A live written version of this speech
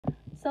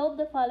Solve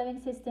the following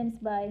systems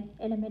by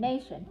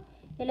elimination.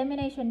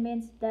 Elimination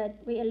means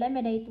that we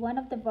eliminate one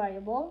of the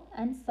variable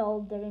and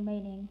solve the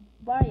remaining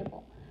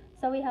variable.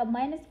 So we have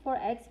minus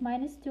 4x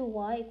minus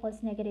 2y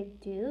equals negative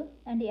 2,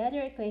 and the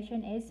other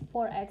equation is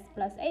 4x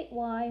plus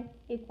 8y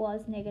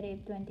equals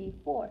negative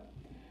 24.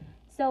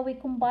 So we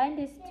combine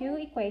these two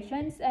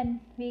equations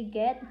and we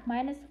get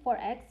minus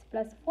 4x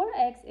plus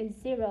 4x is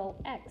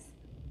 0x.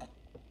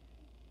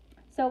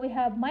 So we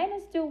have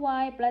minus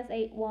 2y plus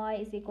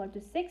 8y is equal to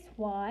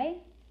 6y,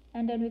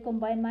 and then we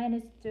combine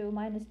minus 2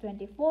 minus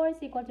 24 is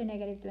equal to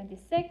negative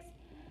 26,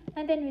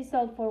 and then we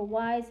solve for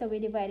y, so we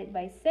divide it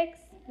by 6,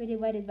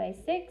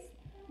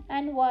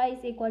 and y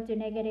is equal to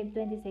negative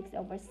 26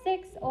 over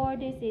 6, or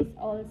this is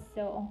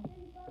also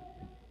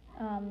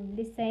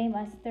the same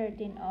as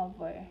 13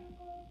 over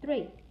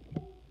 3.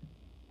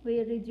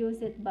 We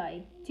reduce it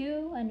by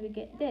 2 and we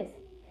get this.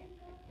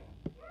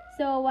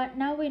 So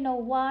now we know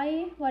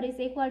y, what is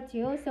equal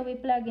to, so we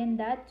plug in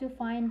that to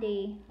find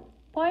the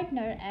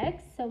partner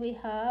x. So we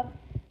have,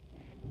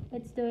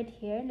 let's do it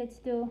here,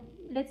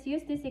 let's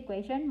use this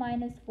equation,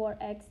 minus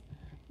 4x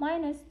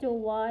minus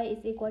 2y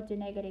is equal to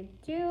negative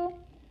 2,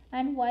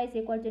 and y is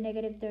equal to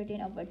negative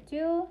 13 over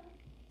 2.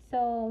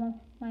 So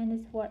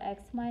minus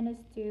 4x minus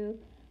 2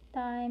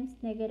 times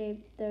negative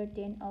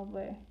 13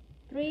 over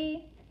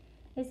 3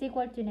 is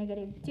equal to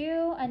negative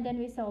 2, and then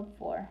we solve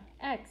for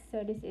x.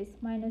 So this is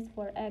minus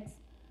 4x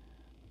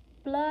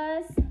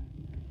plus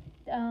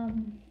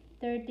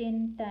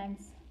 13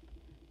 times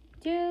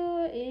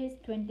 2 is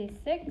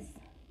 26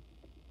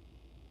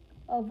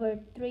 over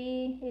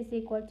 3 is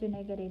equal to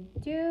negative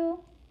 2.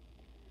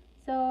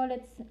 So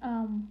let's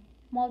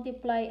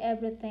multiply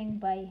everything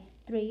by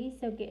 3,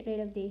 so get rid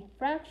of the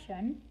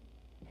fraction.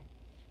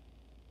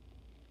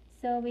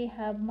 So we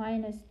have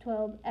minus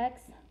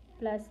 12x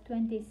plus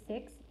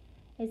 26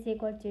 is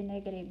equal to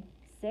negative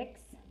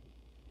 6.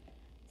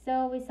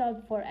 So we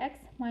solve for x,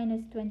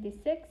 minus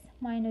 26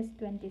 minus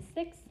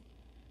 26.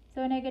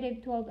 So negative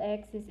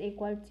 12x is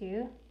equal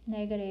to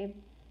negative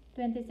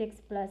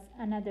 26 plus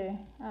another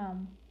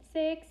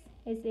 6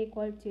 is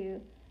equal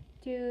to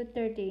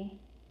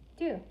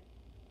 232.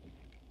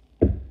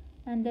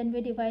 And then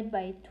we divide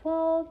by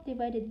 12,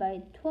 divided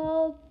by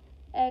 12,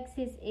 x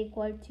is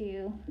equal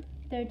to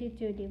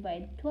 32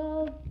 divided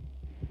 12.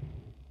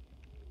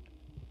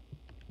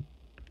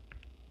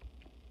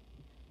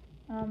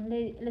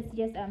 Let's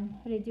just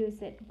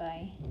reduce it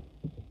by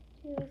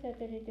 2, so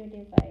 32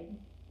 divided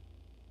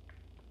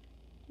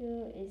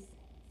 2 is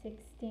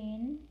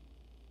 16,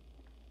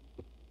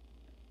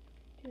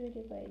 2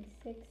 divided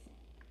 6,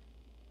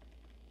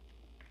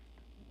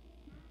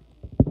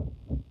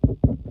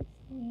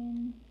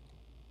 16,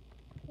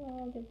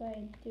 12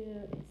 divided 2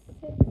 is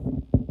 6,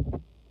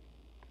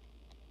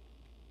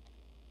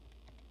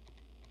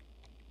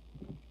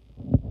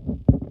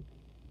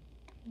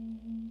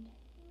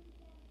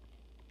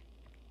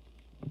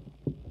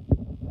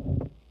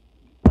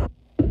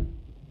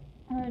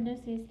 and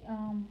this is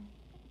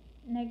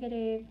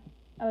negative,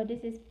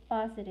 this is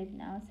positive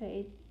now, so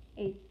it's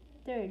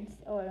 8/3,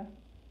 or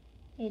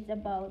it's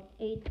about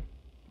 8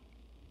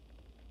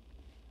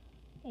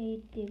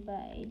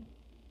 divided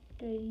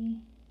 3,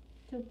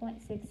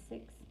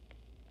 2.66.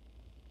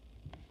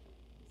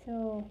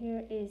 So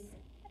here is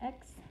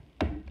x.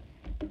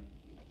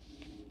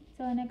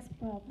 So next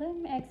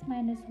problem, x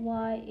minus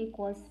y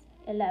equals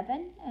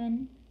 11,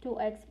 and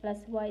 2x plus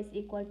y is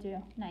equal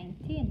to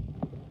 19.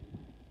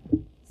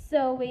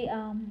 So we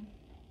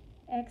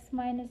x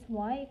minus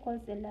y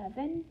equals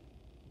 11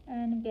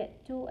 and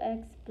get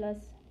 2x plus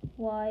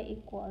y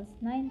equals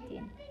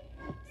 19.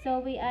 So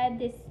we add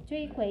these two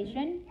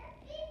equations.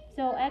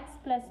 So x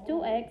plus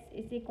 2x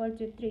is equal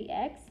to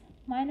 3x,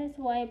 minus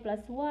y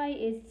plus y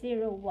is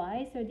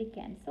 0y, so they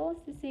cancels,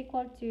 is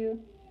equal to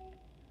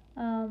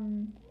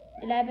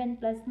 11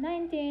 plus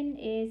 19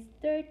 is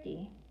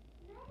 30.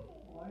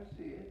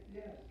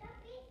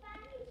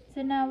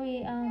 So now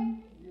we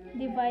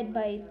divide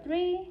by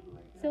 3,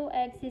 so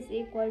x is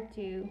equal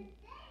to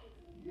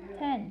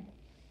 10.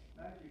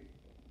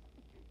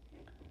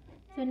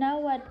 So now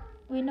what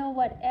we know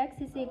what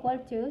x is equal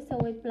to, so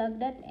we plug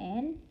that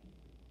in.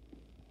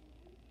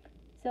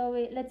 So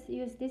let's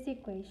use this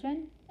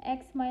equation,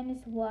 x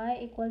minus y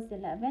equals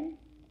 11,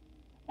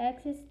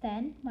 x is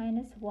 10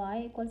 minus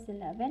y equals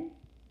 11,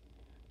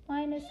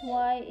 minus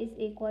y is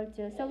equal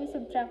to, so we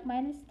subtract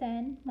minus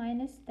 10,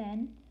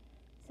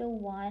 so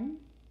 1,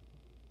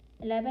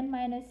 11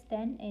 minus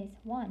 10 is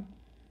 1,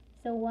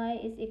 so y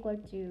is equal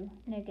to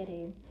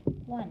negative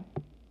 1.